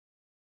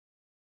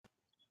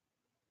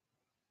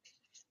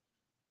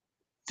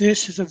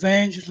This is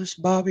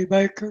Evangelist Bobby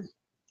Baker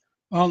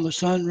on the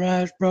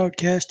Sunrise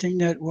Broadcasting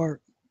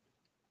Network.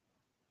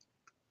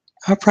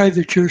 I pray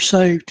that you're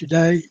saved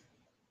today.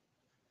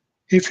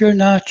 If you're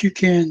not, you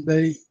can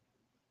be.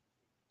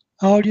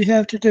 All you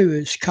have to do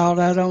is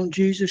call out on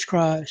Jesus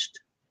Christ.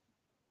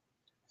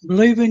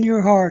 Believe in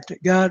your heart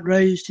that God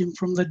raised him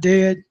from the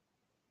dead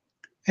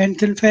and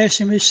confess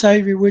him as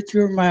Savior with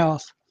your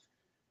mouth,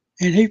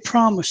 and he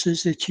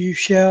promises that you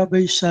shall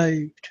be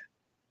saved.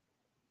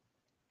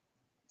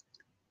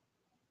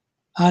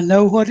 I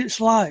know what it's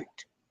like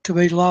to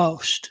be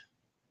lost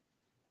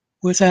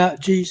without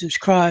Jesus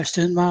Christ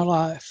in my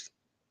life.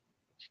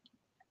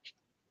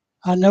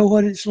 I know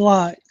what it's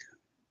like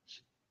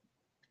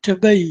to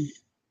be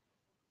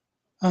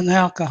an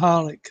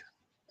alcoholic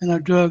and a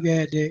drug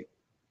addict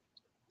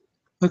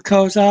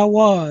because I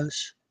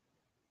was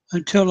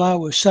until I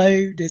was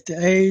saved at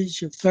the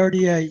age of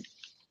 38.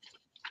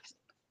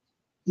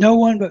 No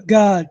one but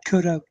God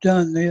could have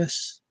done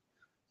this.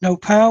 No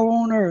power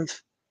on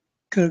earth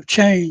could have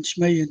changed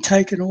me and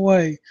taken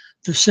away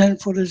the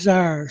sinful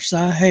desires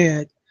I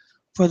had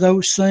for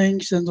those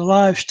things and the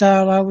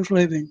lifestyle I was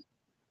living.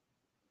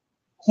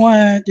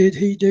 Why did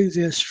he do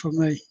this for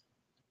me?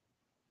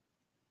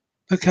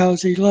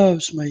 Because he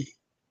loves me.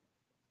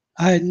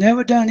 I had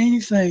never done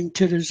anything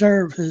to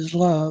deserve his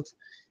love,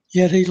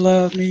 yet he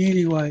loved me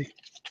anyway.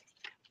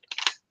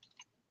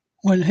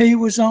 When he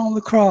was on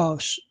the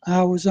cross,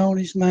 I was on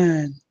his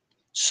mind.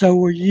 So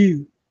were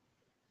you.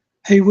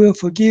 He will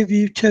forgive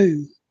you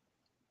too.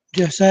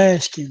 Just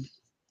ask him.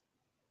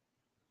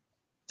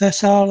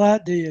 That's all I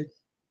did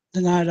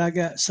the night I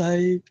got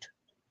saved.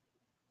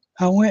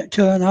 I went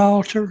to an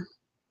altar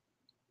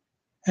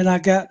and I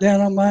got down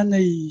on my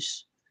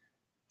knees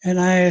and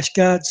I asked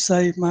God to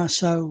save my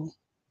soul.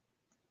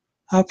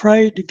 I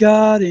prayed to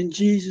God in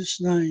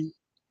Jesus' name.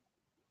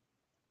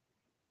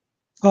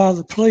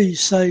 Father,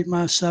 please save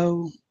my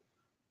soul.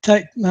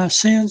 Take my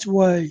sins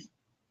away.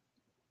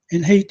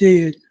 And he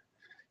did.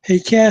 He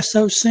cast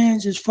those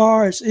sins as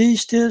far as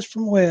east is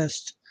from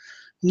west,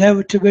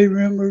 never to be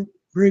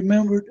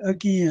remembered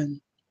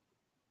again.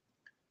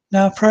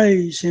 Now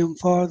praise him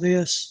for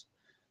this,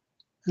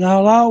 and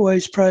I'll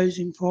always praise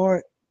him for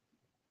it.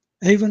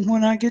 Even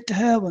when I get to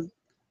heaven,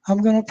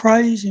 I'm going to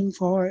praise him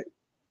for it.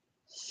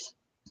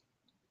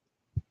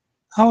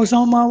 I was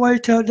on my way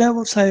to a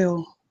devil's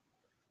hell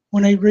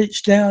when he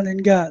reached down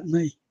and got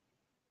me.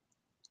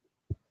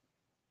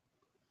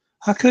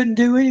 I couldn't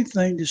do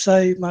anything to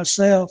save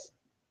myself.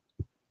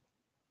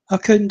 I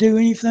couldn't do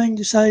anything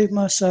to save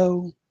my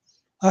soul.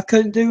 I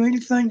couldn't do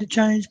anything to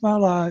change my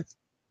life.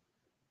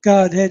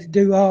 God had to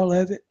do all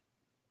of it,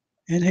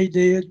 and he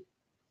did.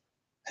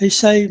 He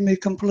saved me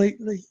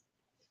completely.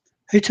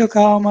 He took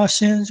all my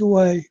sins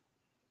away.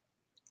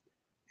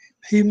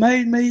 He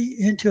made me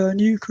into a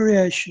new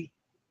creation,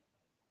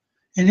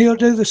 and he'll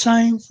do the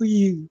same for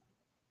you.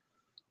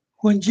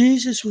 When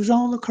Jesus was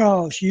on the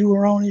cross, you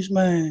were on his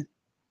mind.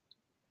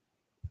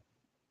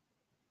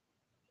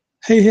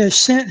 He has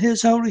sent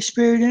his Holy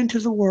Spirit into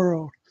the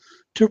world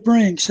to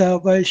bring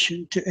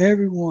salvation to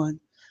everyone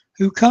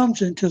who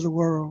comes into the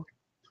world.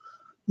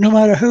 No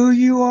matter who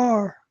you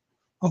are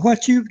or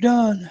what you've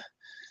done,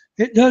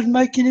 it doesn't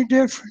make any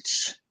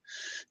difference.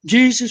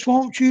 Jesus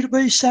wants you to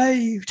be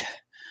saved.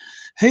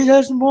 He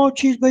doesn't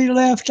want you to be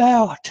left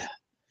out.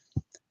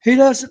 He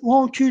doesn't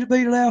want you to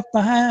be left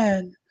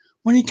behind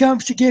when he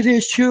comes to get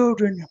his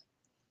children.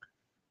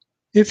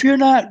 If you're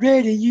not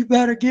ready, you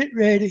better get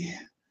ready,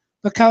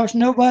 because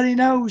nobody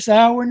knows the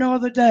hour nor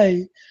the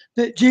day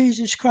that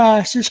Jesus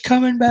Christ is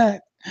coming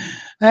back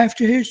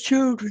after his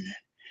children.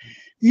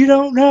 You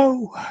don't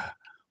know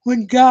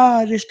when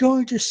God is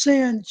going to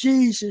send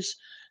Jesus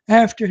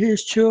after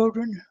his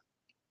children.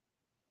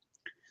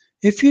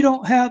 If you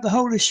don't have the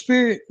Holy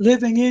Spirit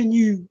living in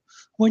you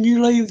when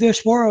you leave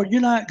this world,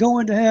 you're not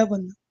going to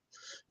heaven.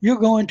 You're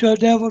going to a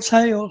devil's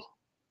hell.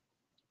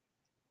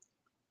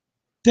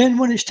 Then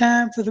when it's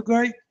time for the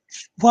great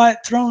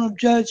white throne of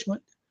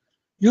judgment,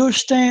 you'll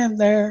stand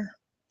there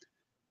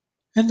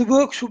and the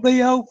books will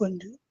be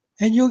opened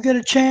and you'll get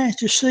a chance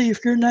to see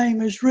if your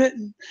name is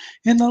written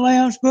in the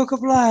Lamb's Book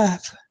of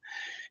Life.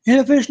 And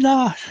if it's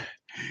not,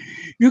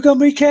 you're going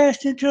to be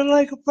cast into the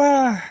lake of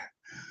fire,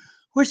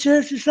 which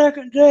is the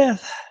second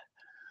death.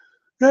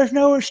 There's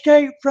no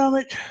escape from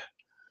it.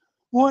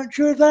 Once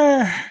you're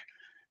there,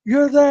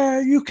 you're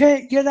there. You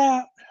can't get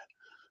out.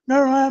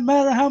 No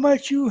matter how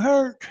much you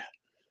hurt,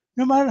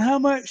 no matter how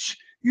much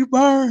you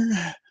burn,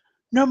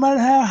 no matter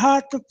how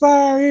hot the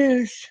fire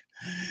is,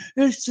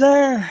 it's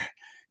there.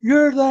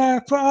 You're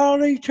there for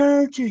all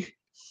eternity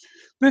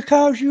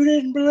because you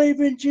didn't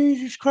believe in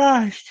Jesus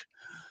Christ.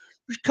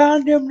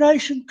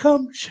 Condemnation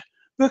comes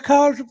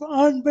because of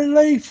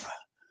unbelief.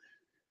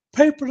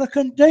 People are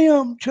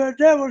condemned to a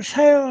devil's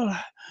hell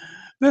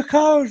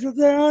because of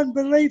their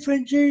unbelief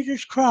in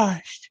Jesus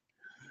Christ.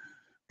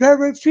 Their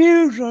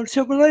refusal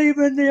to believe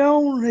in the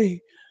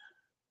only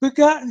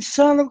begotten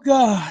Son of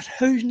God,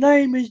 whose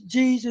name is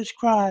Jesus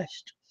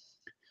Christ.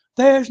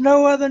 There is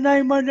no other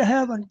name under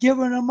heaven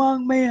given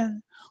among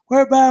men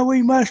whereby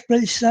we must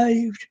be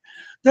saved.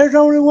 There's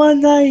only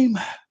one name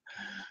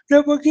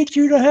that will get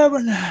you to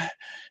heaven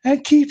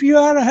and keep you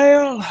out of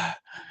hell,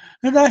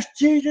 and that's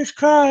Jesus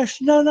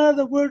Christ. None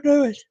other will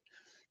do it.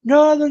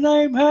 No other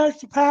name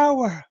has the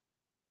power.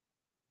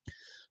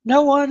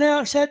 No one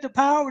else had the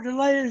power to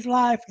lay his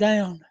life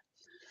down.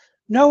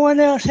 No one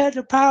else had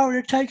the power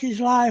to take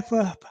his life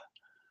up.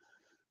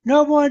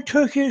 No one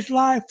took his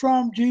life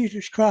from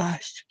Jesus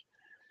Christ.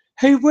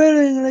 He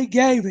willingly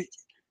gave it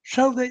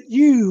so that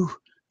you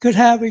could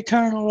have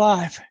eternal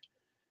life,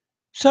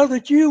 so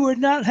that you would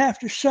not have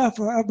to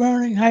suffer a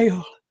burning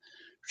hell,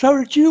 so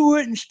that you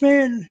wouldn't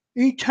spend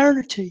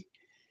eternity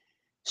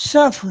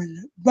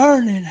suffering,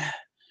 burning,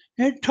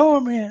 in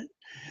torment,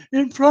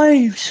 in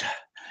flames.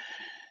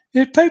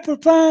 If people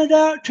find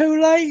out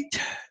too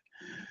late,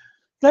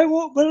 they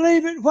won't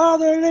believe it while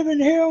they're living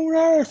here on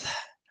earth.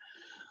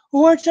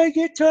 Once they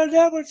get to the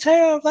devil's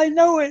hell, they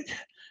know it.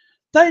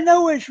 They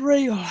know it's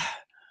real.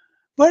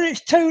 But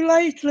it's too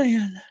late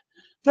then.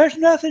 There's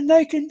nothing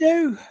they can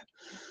do.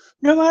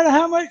 No matter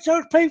how much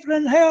those people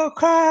in hell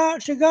cry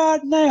out to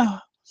God now,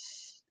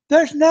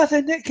 there's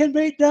nothing that can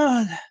be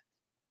done.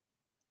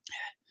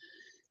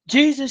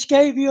 Jesus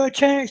gave you a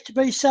chance to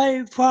be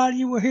saved while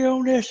you were here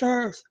on this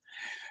earth,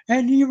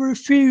 and you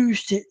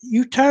refused it.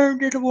 You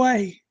turned it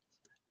away.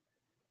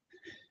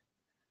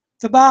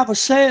 The Bible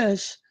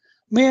says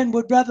men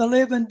would rather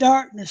live in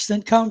darkness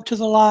than come to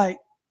the light,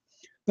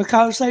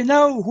 because they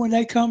know when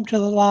they come to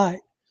the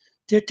light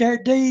that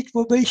their deeds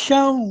will be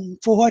shown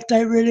for what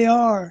they really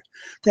are,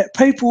 that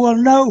people will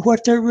know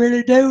what they're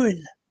really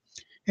doing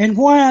and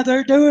why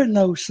they're doing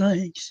those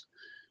things.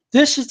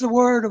 This is the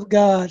Word of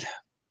God.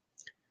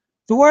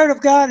 The Word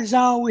of God is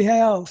all we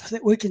have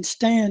that we can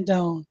stand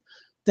on,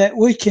 that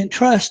we can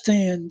trust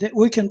in, that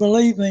we can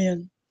believe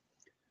in.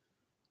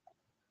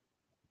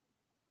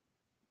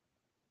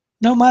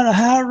 No matter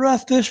how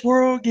rough this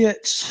world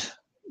gets,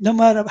 no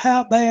matter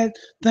how bad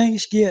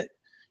things get,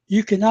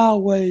 you can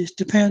always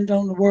depend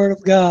on the Word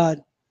of God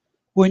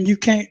when you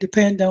can't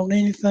depend on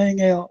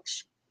anything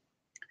else.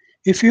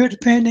 If you're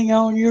depending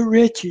on your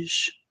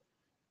riches,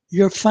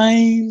 your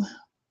fame,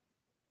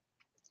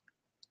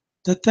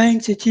 the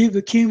things that you've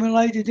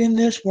accumulated in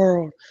this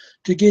world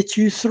to get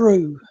you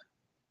through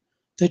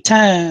the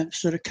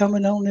times that are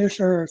coming on this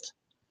earth,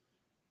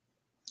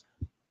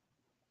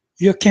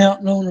 you're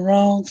counting on the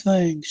wrong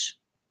things.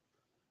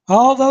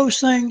 All those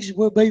things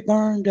will be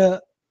burned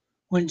up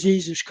when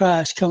Jesus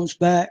Christ comes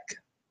back.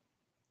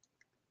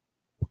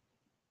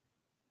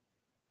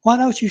 Why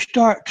don't you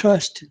start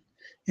trusting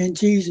in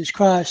Jesus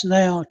Christ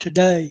now,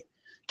 today?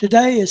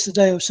 Today is the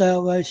day of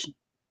salvation.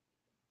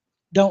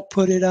 Don't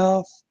put it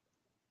off.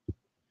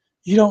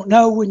 You don't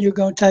know when you're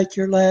going to take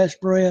your last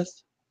breath.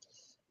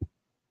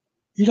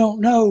 You don't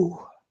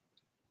know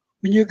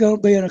when you're going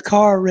to be in a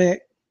car wreck.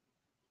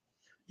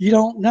 You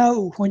don't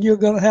know when you're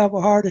going to have a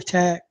heart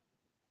attack.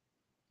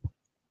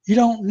 You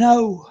don't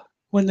know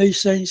when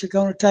these things are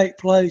going to take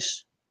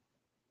place.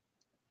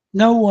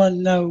 No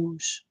one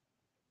knows.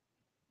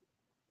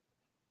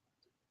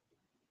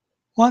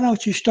 Why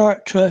don't you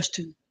start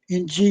trusting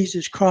in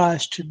Jesus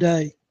Christ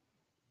today?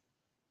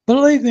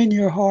 Believe in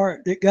your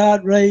heart that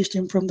God raised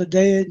him from the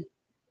dead,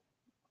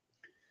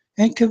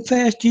 and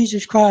confess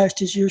Jesus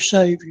Christ as your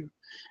Savior,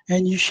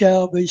 and you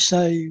shall be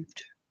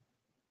saved.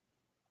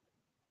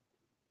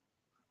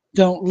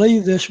 Don't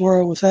leave this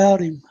world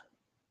without him.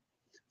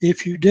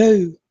 If you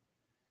do,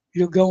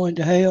 you're going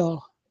to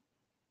hell.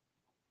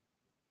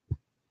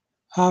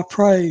 I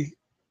pray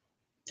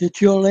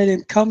that you'll let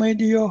him come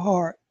into your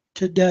heart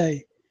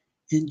today.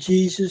 In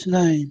Jesus'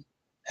 name,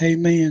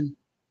 amen.